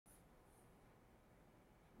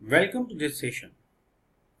Welcome to this session.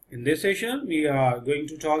 In this session, we are going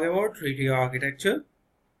to talk about three-tier architecture.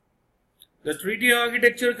 The three-tier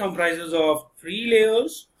architecture comprises of 3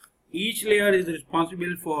 layers. Each layer is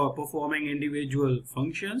responsible for performing individual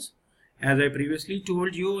functions. As I previously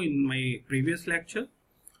told you in my previous lecture,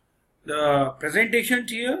 the presentation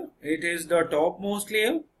tier, it is the topmost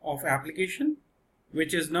layer of application,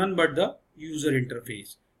 which is none but the user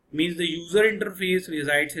interface. Means the user interface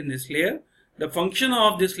resides in this layer. The function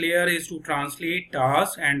of this layer is to translate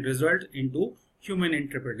tasks and result into human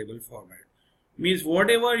interpretable format. Means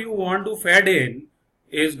whatever you want to feed in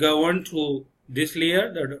is governed through this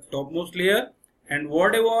layer, the topmost layer, and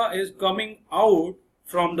whatever is coming out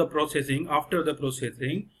from the processing after the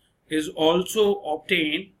processing is also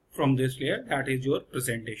obtained from this layer, that is your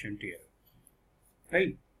presentation tier.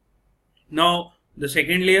 Right. Now the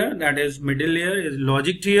second layer, that is middle layer, is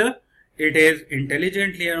logic tier. It is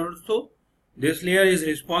intelligent layer also. This layer is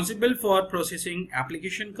responsible for processing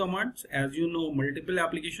application commands. As you know, multiple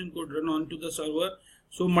applications could run onto the server.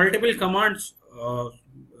 So multiple commands,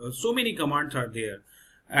 so many commands are there.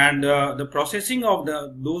 And the processing of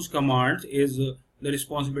those commands is the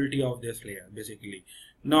responsibility of this layer basically.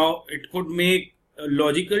 Now it could make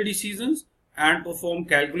logical decisions and perform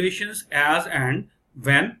calculations as and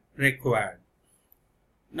when required.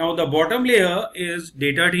 Now the bottom layer is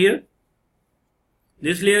data tier.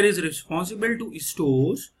 This layer is responsible to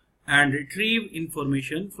store and retrieve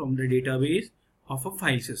information from the database of a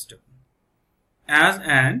file system as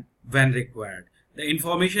and when required. The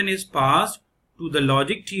information is passed to the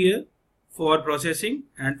logic tier for processing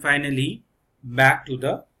and finally back to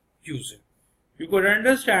the user. You could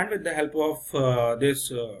understand with the help of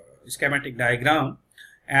this schematic diagram,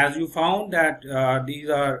 as you found that these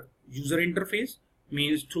are user interface,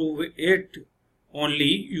 means through it only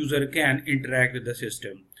user can interact with the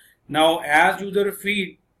system. Now as user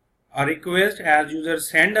feed a request, as user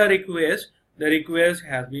send a request, the request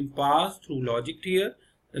has been passed through logic tier.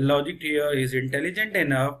 The logic tier is intelligent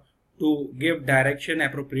enough to give direction,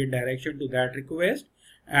 appropriate direction to that request,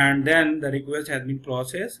 and then the request has been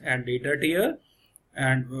processed and data tier,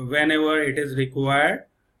 and whenever it is required,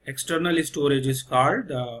 external storage is called.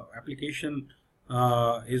 The application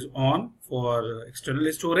is on for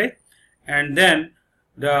external storage, and then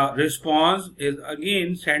the response is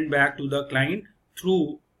again sent back to the client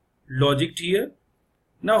through logic tier.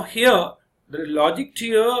 Now here the logic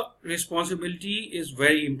tier responsibility is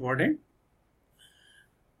very important.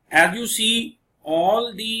 As you see,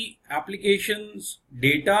 all the applications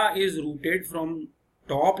data is routed from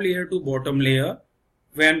top layer to bottom layer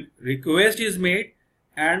when request is made,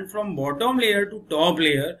 and from bottom layer to top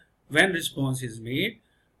layer when response is made.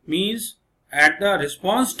 Means at the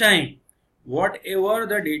response time, whatever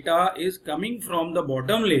the data is coming from the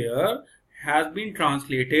bottom layer has been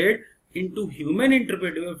translated into human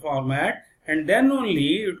interpretable format, and then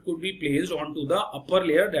only it could be placed onto the upper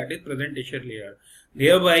layer, that is presentation layer.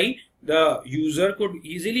 Thereby the user could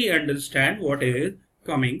easily understand what is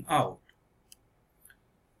coming out.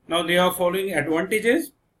 Now there are following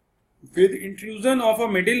advantages. With intrusion of a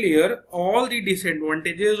middle layer, all the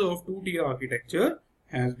disadvantages of two-tier architecture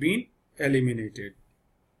has been eliminated.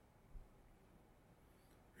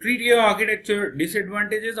 Three-tier architecture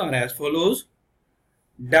disadvantages are as follows.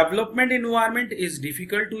 Development environment is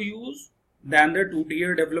difficult to use than the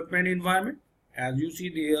two-tier development environment. As you see,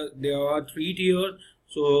 there are 3 tiers,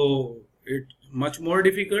 so it's much more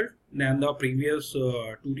difficult than the previous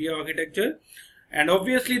two-tier architecture, and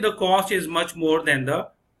obviously the cost is much more than the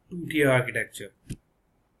two-tier architecture.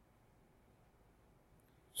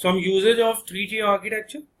 Some usage of three-tier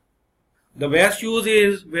architecture. The best use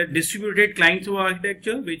is with distributed client-server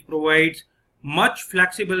architecture, which provides much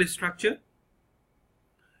flexible structure.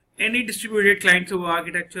 Any distributed client-server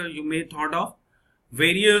architecture you may thought of,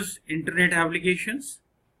 various internet applications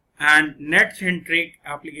and net-centric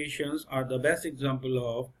applications are the best example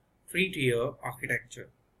of three-tier architecture.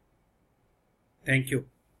 Thank you.